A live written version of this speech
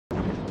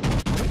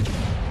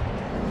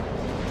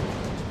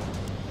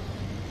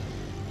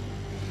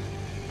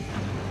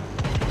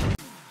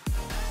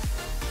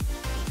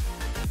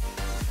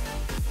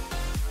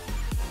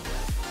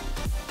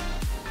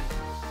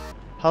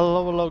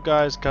Hello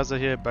guys, KaiZerZan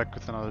here, back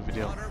with another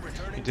video.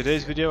 In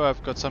today's video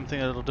I've got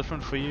something a little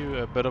different for you,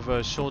 a bit of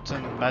a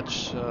shortened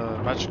match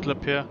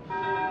clip here.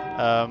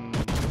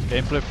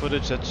 Gameplay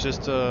footage that's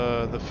just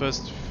the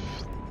first,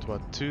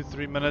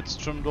 2-3 minutes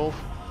trimmed off.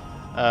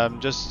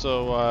 Just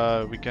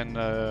so we can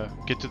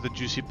get to the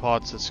juicy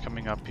parts that's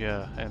coming up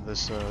here in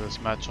this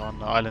match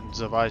on Islands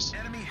of Ice.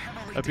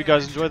 Hope you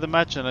guys enjoy the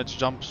match, and let's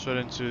jump straight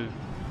into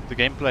the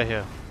gameplay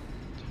here.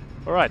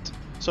 Alright,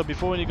 so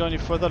before we go any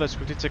further, let's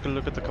quickly take a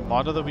look at the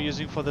commander that we're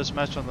using for this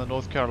match on the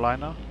North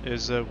Carolina.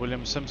 Is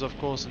William Sims, of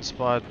course,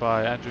 inspired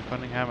by Andrew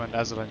Cunningham and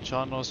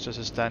Scharnhorst, just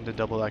a standard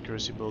double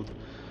accuracy build.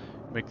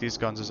 Make these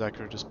guns as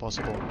accurate as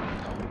possible.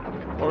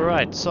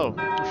 Alright, so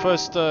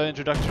first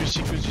introductory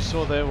sequence you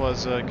saw there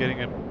was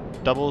getting a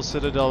double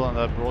citadel on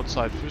that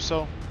broadside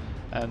Fuso,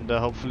 and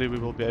hopefully we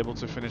will be able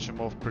to finish him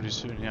off pretty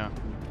soon here.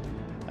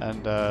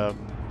 And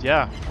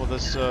yeah, for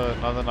this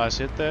another nice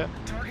hit there.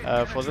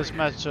 For this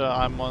match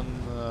I'm on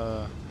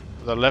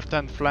the left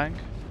hand flank,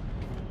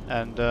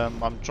 and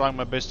I'm trying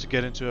my best to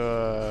get into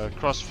a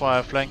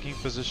crossfire flanking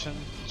position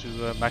to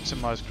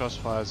maximize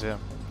crossfires here.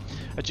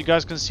 As you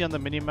guys can see on the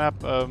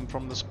minimap,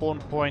 from the spawn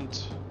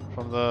point,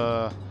 from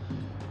the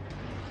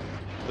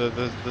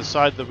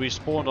side that we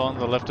spawned on,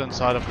 the left hand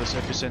side of this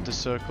epicenter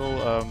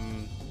circle,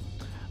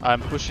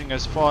 I'm pushing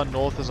as far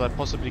north as I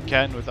possibly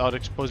can without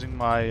exposing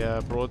my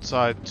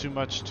broadside too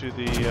much to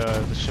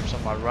the ships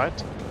on my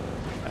right,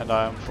 and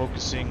I'm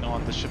focusing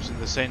on the ships in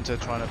the center,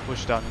 trying to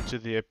push down into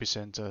the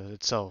epicenter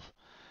itself.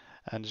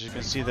 And as you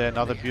can see there,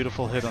 another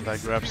beautiful hit on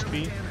that grab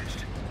speed,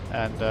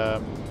 and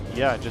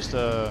yeah, just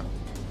trying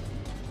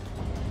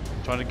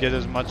to get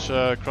as much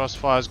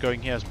crossfires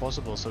going here as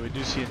possible. So we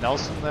do see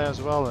Nelson there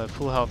as well, a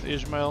full health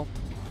Ishmael,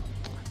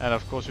 and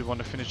of course we want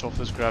to finish off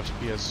this grab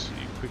speed as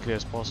quickly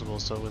as possible.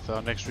 So with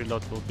our next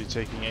reload we'll be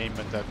taking aim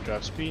at that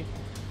grab speed.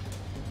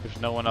 If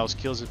no one else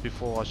kills it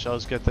before our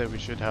shells get there, we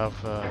should have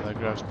that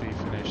grab speed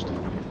finished.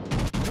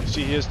 You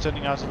see here's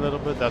turning out a little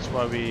bit, that's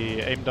why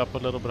we aimed up a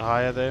little bit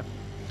higher there,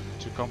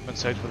 to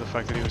compensate for the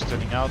fact that he was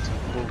turning out.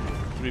 Boom,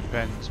 3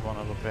 pens, 1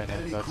 over pen,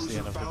 and that's the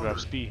end of the grab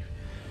speed.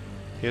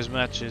 His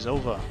match is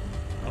over.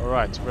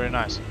 Alright, very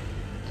nice.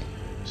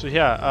 So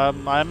yeah,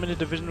 I'm in a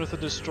division with a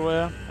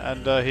destroyer,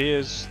 and he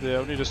is the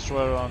only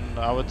destroyer on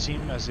our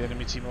team, as the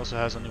enemy team also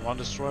has only 1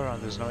 destroyer,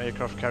 and there's no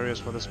aircraft carriers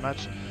for this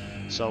match.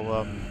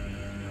 So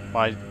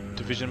my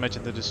division mate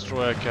in the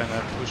destroyer can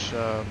push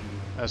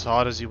as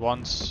hard as he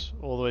wants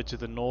all the way to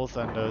the north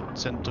and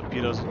send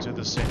torpedoes into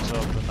the center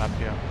of the map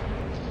here.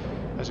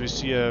 As we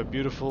see a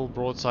beautiful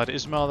broadside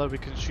Ismail that we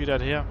can shoot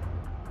at here.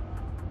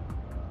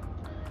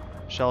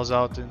 Shells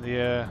out in the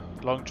air,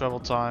 long travel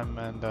time,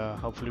 and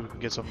hopefully we can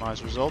get some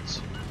nice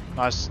results.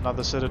 Nice,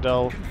 another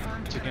citadel,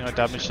 taking our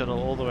damage shuttle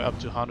all the way up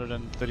to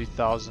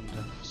 130,000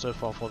 so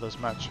far for this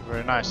match.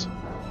 Very nice.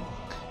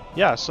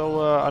 Yeah,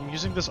 so I'm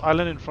using this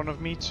island in front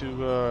of me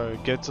to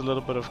get a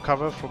little bit of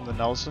cover from the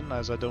Nelson,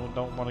 as I don't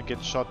want to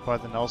get shot by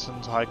the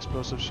Nelson's high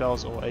explosive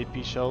shells or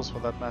AP shells for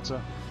that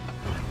matter.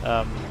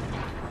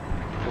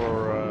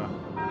 For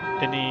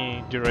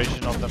any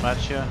duration of the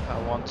match here,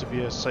 I want to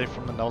be as safe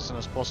from the Nelson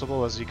as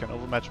possible, as he can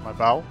overmatch my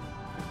bow.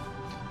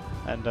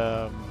 And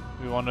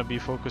we want to be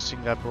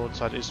focusing that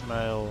broadside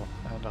Ismail,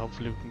 and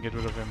hopefully we can get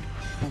rid of him.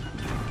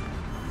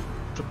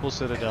 Triple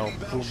citadel,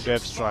 boom,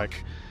 death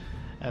strike,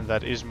 and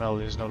that Ismail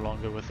is no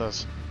longer with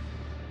us.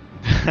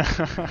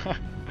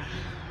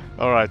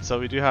 Alright, so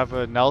we do have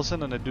a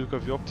Nelson and a Duke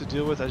of York to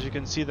deal with. As you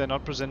can see, they're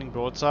not presenting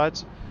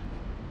broadsides.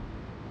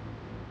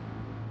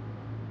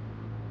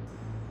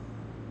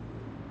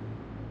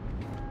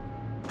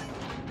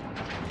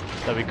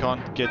 That we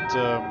can't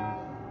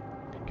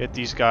get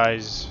these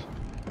guys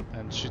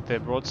and shoot their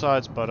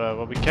broadsides, but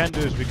what we can do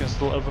is we can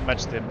still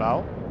overmatch their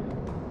bow.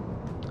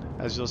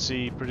 As you'll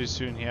see pretty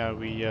soon here,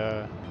 we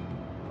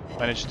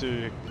managed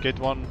to get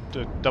one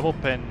double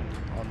pen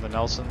on the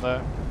Nelson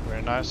there,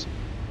 very nice,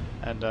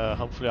 and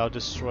hopefully our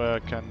destroyer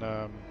can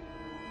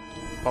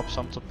pop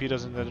some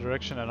torpedoes in that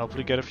direction and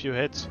hopefully get a few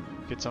hits,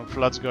 get some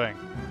floods going.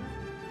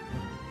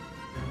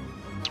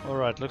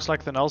 Alright, looks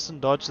like the Nelson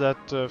dodged that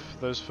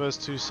those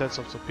first 2 sets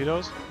of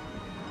torpedoes,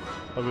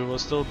 but we will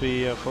still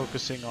be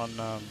focusing on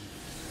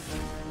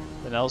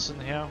the Nelson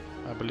here,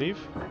 I believe,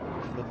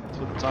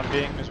 for the time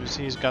being. As we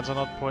see, his guns are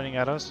not pointing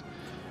at us.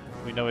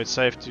 We know it's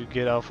safe to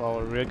get off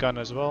our rear gun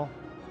as well.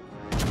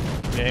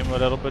 We aim a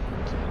little bit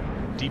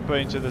deeper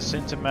into the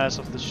center mass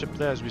of the ship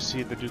there, as we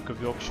see the Duke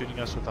of York shooting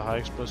us with a high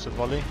explosive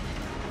volley.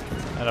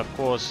 And of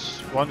course,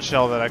 1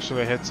 shell that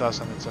actually hits us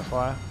and it's a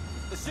fire.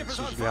 That's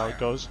usually how it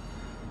goes.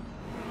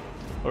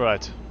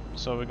 Alright,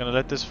 so we're gonna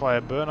let this fire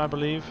burn, I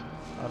believe,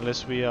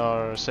 unless we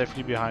are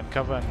safely behind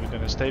cover, and we're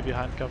gonna stay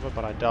behind cover,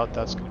 but I doubt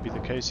that's gonna be the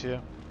case here.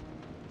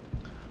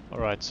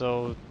 Alright,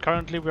 so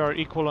currently we are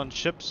equal on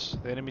ships.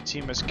 The enemy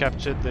team has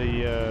captured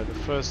the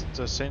first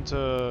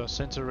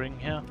center ring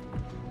here,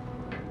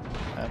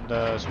 and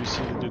as we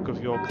see the Duke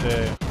of York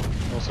there,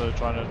 also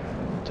trying to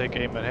take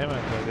aim at him,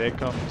 and there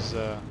comes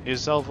his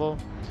salvo.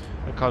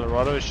 The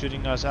Colorado is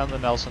shooting us, and the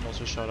Nelson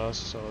also shot us,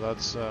 so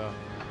that's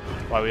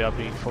why we are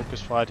being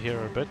focus fired here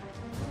a bit.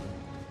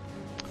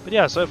 But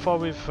yeah, so far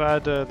we've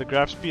had the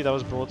grab speed that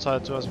was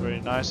broadside to us, very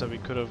nice, that we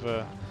could have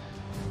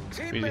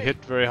we hit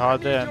very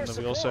hard there, and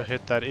we also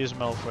hit that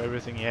Ismail for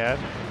everything he had.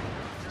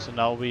 So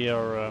now we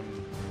are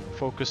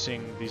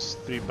focusing these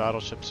 3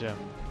 battleships here.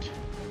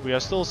 We are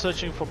still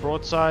searching for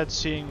broadside,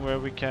 seeing where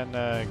we can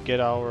get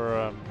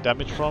our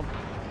damage from,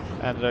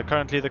 and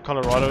currently the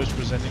Colorado is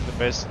presenting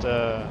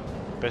the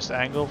best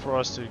angle for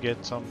us to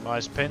get some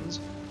nice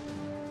pins.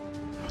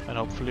 And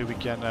hopefully we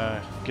can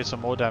get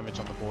some more damage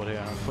on the board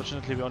here.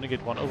 Unfortunately we only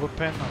get 1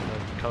 overpen on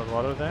the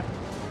Colorado there.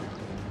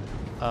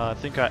 I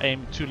think I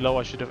aimed too low.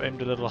 I should have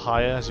aimed a little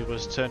higher as he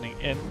was turning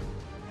in.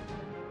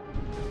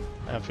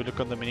 If you look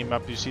on the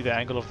minimap, you see the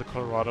angle of the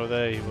Colorado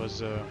there. He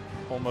was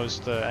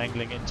almost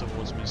angling in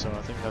towards me, so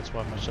I think that's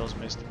why my shells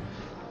missed.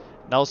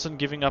 Nelson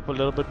giving up a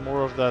little bit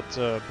more of that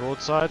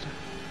broadside,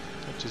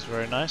 which is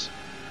very nice.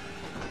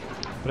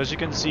 But as you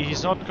can see,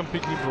 he's not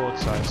completely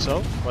broadside.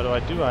 So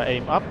what do? I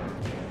aim up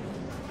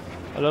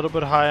a little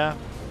bit higher,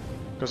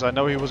 because I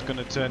know he was going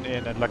to turn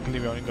in, and luckily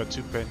we only got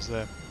 2 pins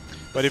there.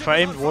 But if I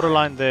aimed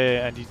waterline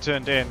there and he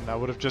turned in, I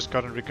would have just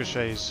gotten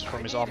ricochets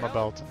from his armor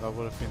belt, and that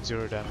would have been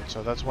 0 damage.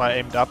 So that's why I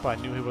aimed up. I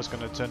knew he was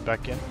going to turn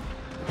back in.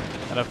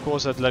 And of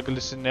course that Le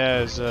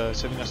Galicianaire is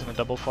setting us in a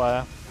double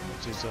fire,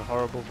 which is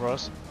horrible for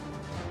us.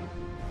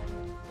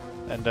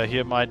 And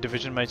here my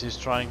division mate is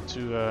trying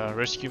to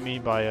rescue me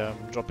by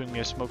dropping me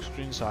a smoke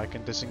screen so I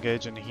can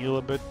disengage and heal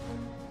a bit.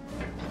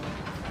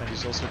 And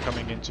he's also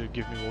coming in to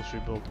give me wall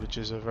rebuild, which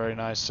is a very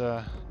nice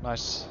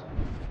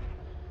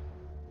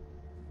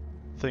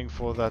thing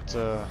for that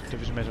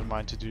division mate of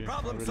mine to do.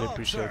 I really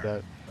appreciate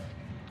that.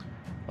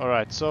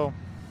 Alright, so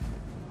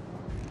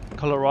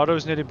Colorado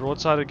is nearly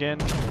broadside again.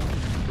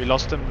 We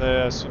lost him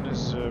there as soon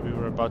as we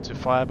were about to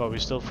fire, but we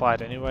still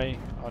fired anyway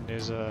on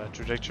his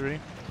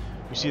trajectory.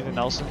 We see the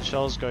Nelson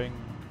shells going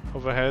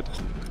overhead,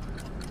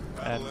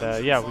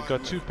 and yeah, we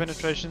got 2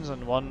 penetrations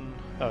and 1,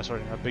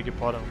 sorry, I beg your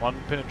pardon, 1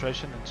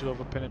 penetration and 2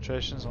 over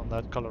penetrations on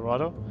that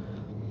Colorado.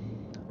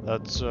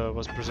 That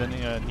was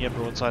presenting a near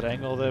broadside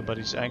angle there, but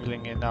he's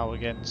angling in now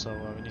again, so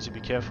we need to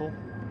be careful.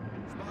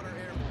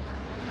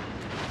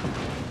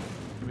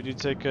 We did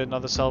take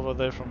another salvo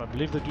there from, I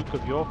believe, the Duke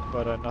of York,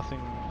 but nothing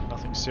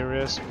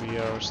serious. We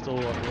are still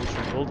on wall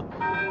rebuild.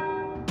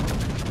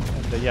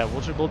 And yeah,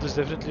 wall rebuild is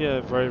definitely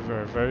a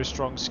very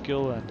strong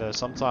skill, and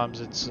sometimes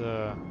it's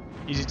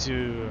easy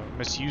to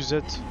misuse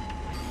it.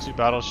 2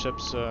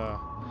 battleships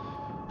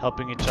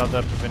helping each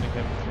other, preventing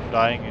them from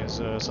dying is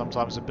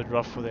sometimes a bit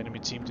rough for the enemy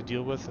team to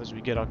deal with, as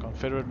we get our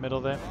Confederate middle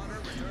there.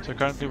 So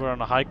currently we're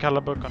on a high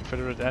caliber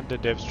Confederate and the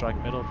Dev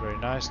Strike middle, very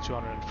nice,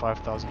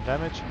 205,000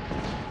 damage.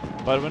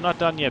 But we're not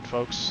done yet,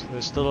 folks.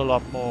 There's still a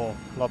lot more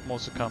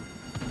to come.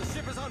 The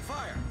ship is on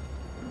fire.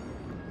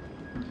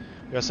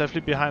 We are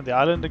safely behind the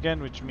island again,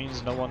 which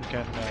means no one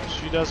can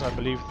shoot us. I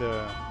believe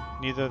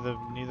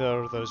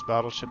neither of those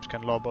battleships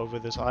can lob over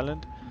this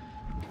island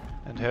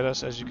and hit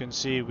us. As you can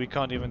see, we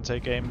can't even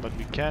take aim, but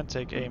we can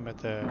take aim at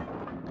the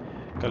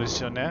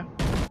Galicianaire.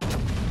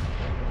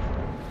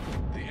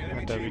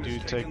 And we do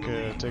take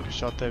a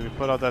shot there. We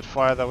put out that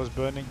fire that was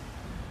burning,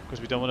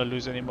 because we don't want to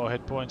lose any more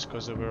hit points,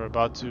 because we're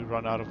about to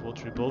run out of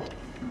water rebuild.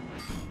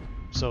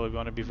 So we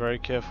want to be very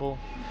careful.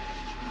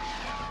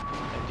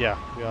 And yeah,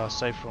 we are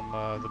safe from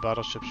the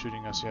battleship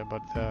shooting us here,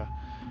 but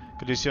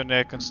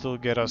Galicianaire can still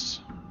get us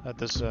at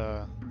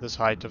this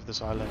height of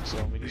this island,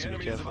 so we need to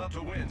be careful.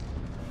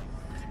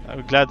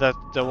 I'm glad that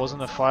there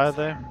wasn't a fire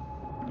there.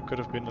 It could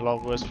have been a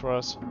lot worse for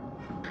us.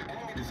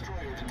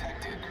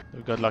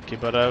 We got lucky,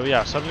 but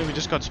yeah, suddenly we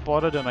just got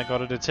spotted and I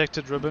got a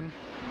detected ribbon,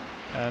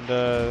 and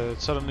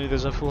suddenly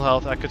there's a full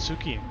health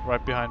Akatsuki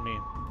right behind me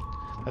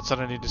that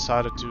suddenly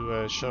decided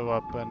to show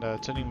up, and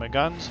turning my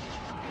guns.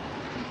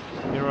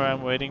 Here I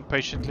am waiting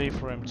patiently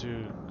for him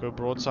to go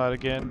broadside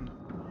again,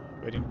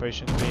 waiting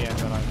patiently, and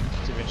then I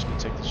eventually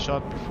take the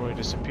shot before he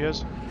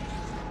disappears.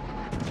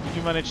 We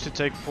do manage to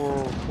take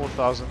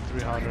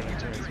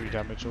 4,323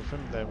 damage off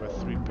him. There were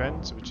 3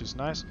 pens, which is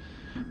nice.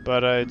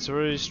 But it's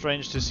very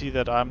strange to see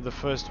that I'm the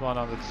first one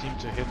on the team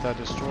to hit that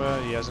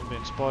destroyer. He hasn't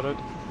been spotted.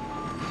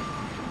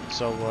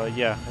 So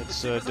yeah,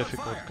 it's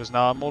difficult, because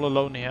now I'm all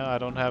alone here. I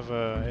don't have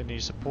any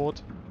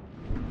support.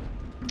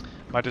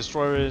 My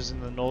destroyer is in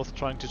the north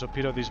trying to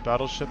torpedo these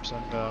battleships,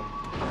 and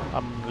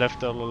I'm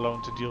left all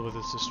alone to deal with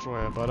this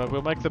destroyer. But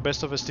we'll make the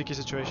best of a sticky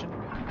situation.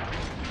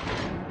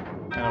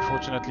 And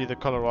unfortunately the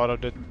Colorado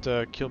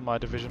did kill my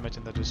division mate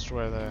in the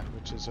destroyer there,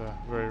 which is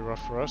very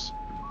rough for us.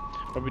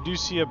 But we do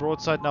see a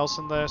broadside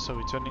Nelson there, so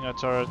we're turning our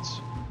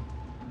turrets.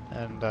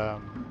 And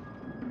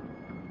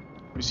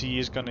we see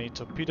he's gonna eat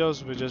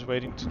torpedoes. We're just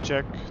waiting to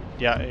check.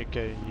 Yeah,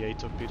 okay, he ate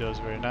torpedoes,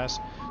 very nice.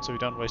 So we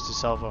don't waste a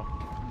salvo.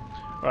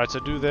 Alright, so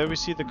there we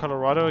see the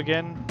Colorado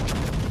again.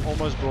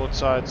 Almost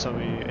broadside, so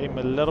we aim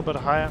a little bit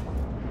higher.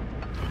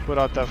 Put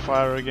out that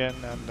fire again,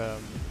 and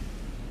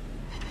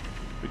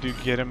we do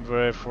get him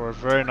for a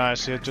very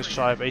nice hit, just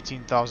shy of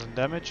 18,000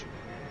 damage.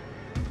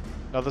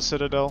 Another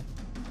Citadel.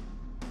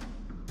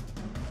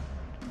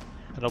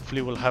 And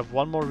hopefully we'll have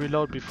one more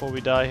reload before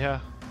we die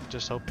here.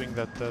 Just hoping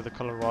that the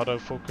Colorado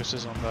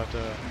focuses on that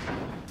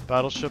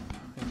battleship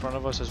in front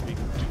of us as we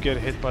do get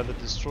hit by the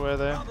destroyer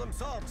there.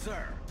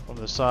 From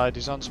the side,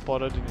 he's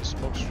unspotted in his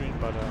smoke screen,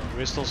 but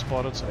we're still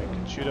spotted, so he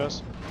can shoot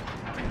us.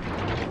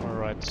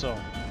 Alright, so,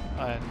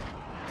 and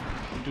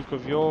Duke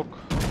of York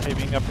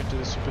aiming up into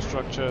the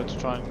superstructure to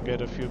try and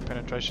get a few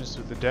penetrations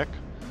through the deck.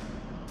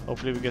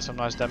 Hopefully we get some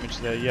nice damage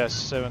there. Yes,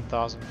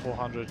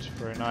 7,400,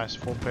 very nice,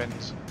 4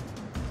 pens.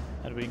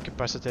 And we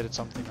incapacitated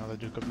something on the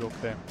Duke of York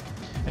there.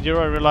 And here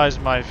I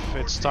realized my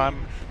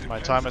time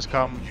has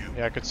come.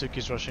 Yeah,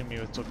 Katsuki's rushing me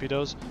with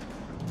torpedoes.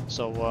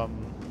 So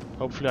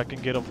hopefully I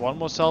can get off one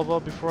more salvo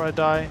before I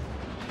die.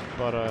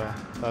 But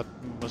that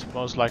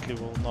most likely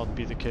will not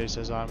be the case,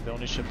 as I'm the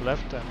only ship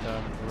left and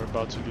we're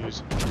about to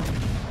lose.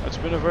 It's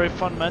been a very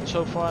fun match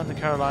so far in the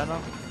Carolina.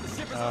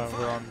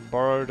 We're on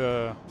borrowed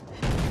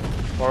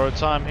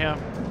time here,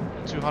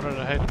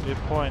 208 hit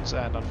points,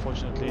 and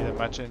unfortunately the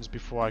match ends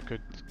before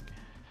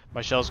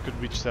my shells could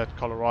reach that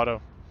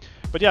Colorado.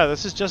 But yeah,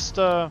 this is just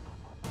a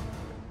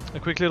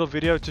quick little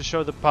video to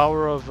show the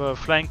power of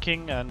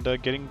flanking and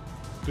getting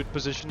good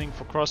positioning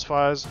for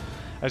crossfires.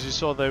 As you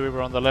saw there, we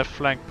were on the left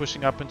flank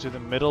pushing up into the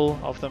middle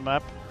of the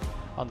map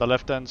on the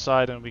left hand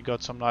side, and we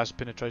got some nice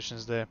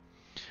penetrations there.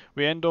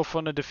 We end off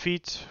on a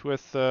defeat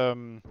with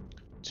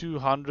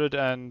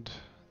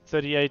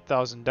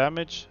 238,000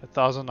 damage,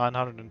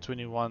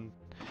 1,921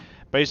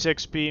 base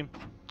XP,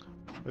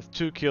 with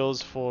 2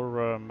 kills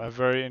for a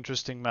very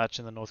interesting match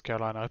in the North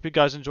Carolina. I hope you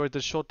guys enjoyed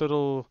this short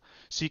little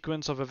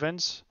sequence of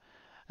events,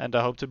 and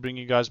I hope to bring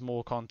you guys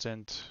more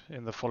content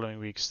in the following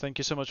weeks. Thank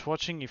you so much for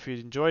watching. If you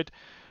enjoyed,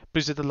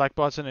 please hit the like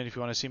button, and if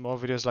you want to see more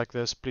videos like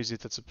this, please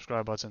hit the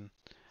subscribe button.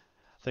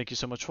 Thank you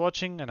so much for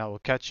watching, and I will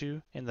catch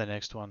you in the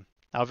next one.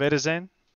 Auf Wiedersehen.